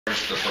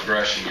as the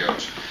progression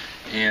goes.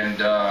 And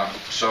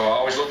so I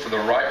always look for the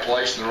right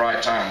place and the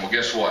right time. Well,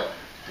 guess what?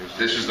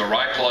 This is the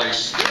right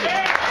place.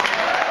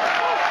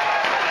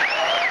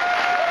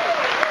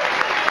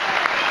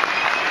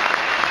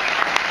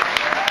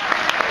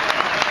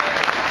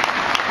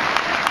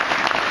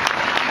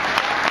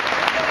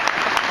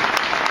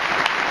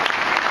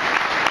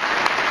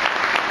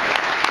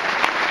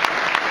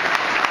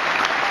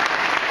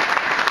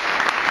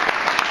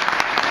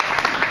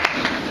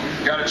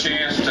 Got a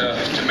chance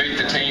to meet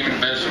the team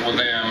and visit with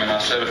them, and I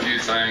said a few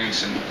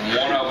things, and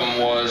one of them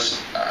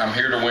was, I'm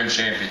here to win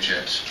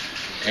championships.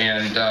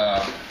 And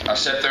I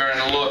sat there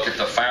and looked at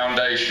the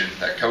foundation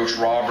that Coach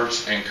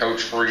Roberts and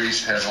Coach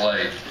Freeze has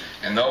laid.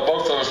 And though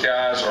both those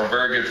guys are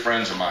very good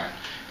friends of mine,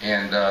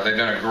 and they've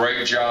done a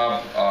great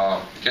job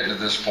getting to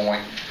this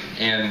point.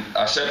 And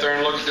I sat there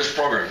and looked at this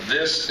program.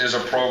 This is a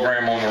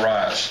program on the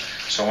rise.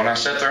 So when I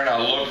sat there and I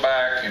look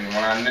back, and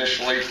when I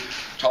initially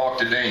talked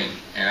to Dean,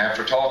 and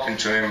after talking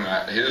to him,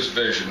 his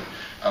vision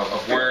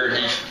of where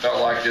he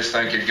felt like this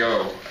thing could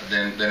go,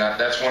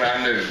 that's when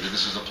I knew that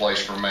this is a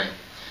place for me.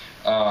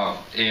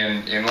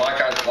 And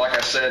like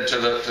I said to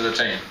the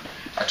team,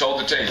 I told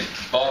the team,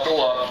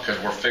 buckle up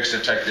because we're fixing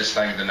to take this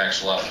thing to the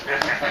next level.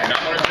 And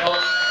I'm going to tell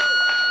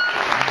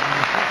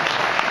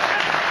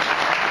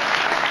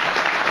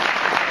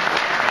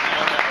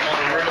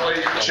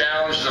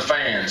challenge the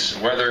fans,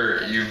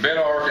 whether you've been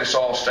an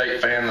Arkansas State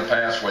fan in the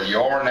past, whether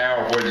you are now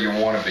or whether you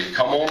want to be.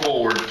 Come on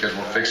board because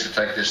we're fixing to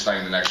take this thing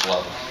to the next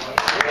level.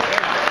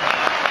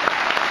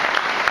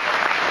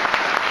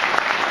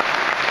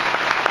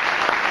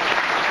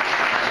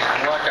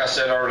 And like I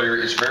said earlier,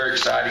 it's very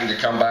exciting to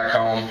come back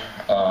home.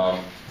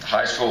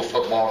 High school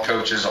football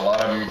coaches, a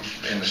lot of them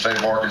in the state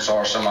of Arkansas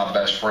are some of my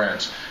best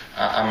friends.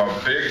 I'm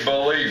a big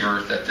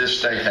believer that this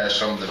state has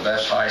some of the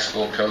best high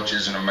school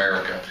coaches in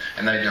America,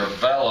 and they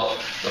develop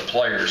the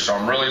players. So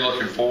I'm really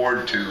looking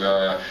forward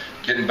to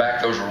getting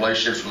back those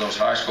relationships with those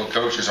high school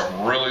coaches.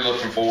 I'm really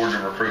looking forward to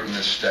recruiting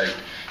this state,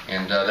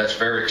 and that's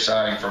very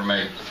exciting for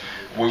me.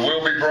 We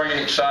will be bringing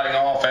exciting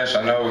offense.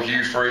 I know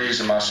Hugh Freeze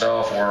and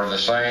myself are the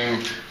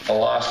same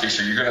philosophy,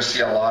 so you're going to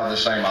see a lot of the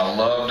same. I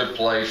love to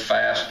play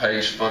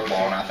fast-paced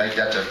football, and I think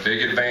that's a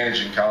big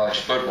advantage in college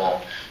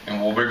football.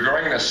 And we'll be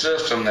bringing a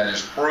system that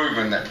is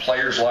proven that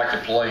players like to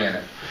play in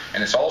it.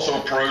 And it's also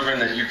proven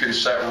that you can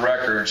set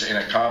records and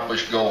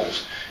accomplish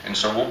goals. And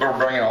so we'll be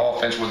bringing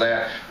offense with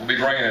that. We'll be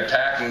bringing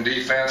attack and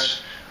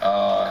defense.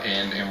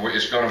 And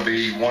it's going to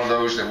be one of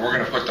those that we're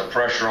going to put the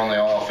pressure on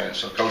the offense.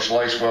 So Coach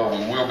Lacewell,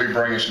 we will be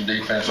bringing some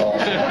defense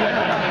also.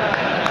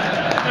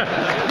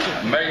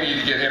 May need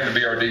to get him to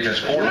be our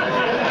defense coordinator.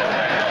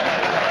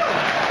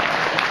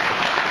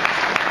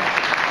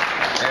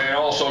 And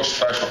also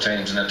special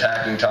teams and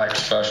attacking type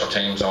special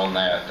teams on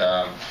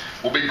that.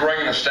 We'll be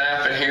bringing a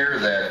staff in here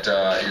that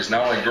is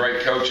not only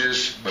great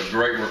coaches, but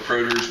great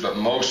recruiters, but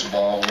most of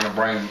all, we're going to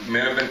bring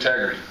men of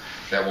integrity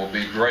that will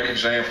be great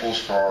examples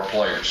for our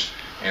players.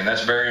 And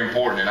that's very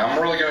important. And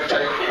I'm really going to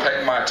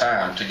take my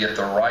time to get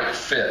the right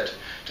fit,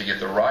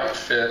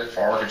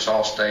 for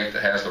Arkansas State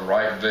that has the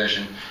right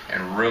vision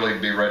and really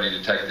be ready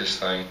to take this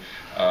thing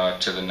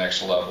to the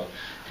next level.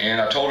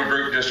 And I told a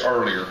group just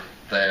earlier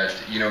that,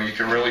 you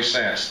can really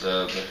sense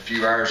the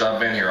few hours I've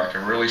been here, I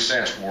can really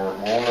sense we're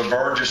on the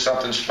verge of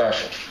something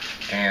special.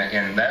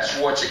 And that's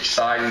what's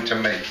exciting to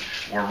me.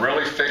 We're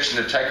really fixing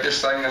to take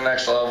this thing to the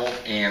next level,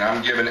 and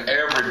I'm giving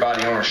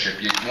everybody ownership.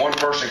 One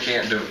person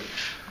can't do it.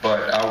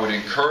 But I would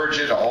encourage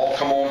you to all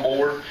come on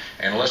board,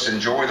 and let's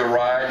enjoy the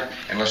ride,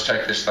 and let's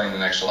take this thing to the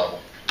next level.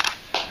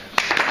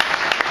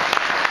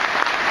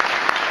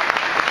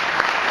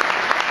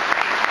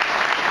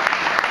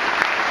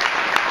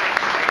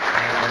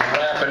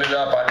 Wrapping it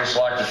up, I'd just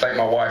like to thank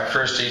my wife,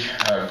 Christy,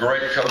 a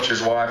great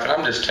coach's wife. And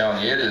I'm just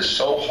telling you, it is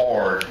so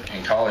hard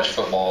in college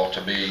football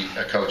to be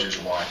a coach's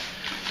wife.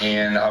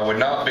 And I would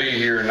not be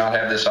here and not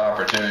have this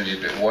opportunity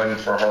if it wasn't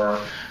for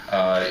her.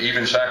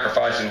 Even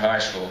sacrificing high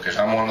school, because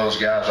I'm one of those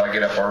guys, I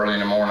get up early in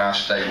the morning, I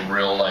stay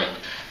real late.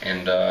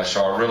 And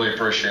so I really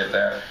appreciate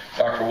that.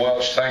 Dr.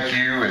 Welch, thank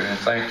you, and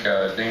thank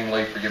Dean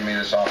Lee for giving me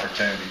this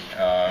opportunity.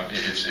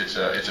 It's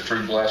a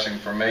true blessing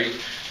for me,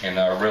 and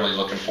really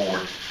looking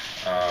forward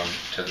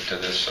to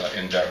this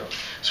endeavor.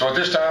 So at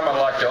this time, I'd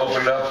like to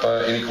open it up.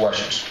 Any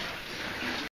questions?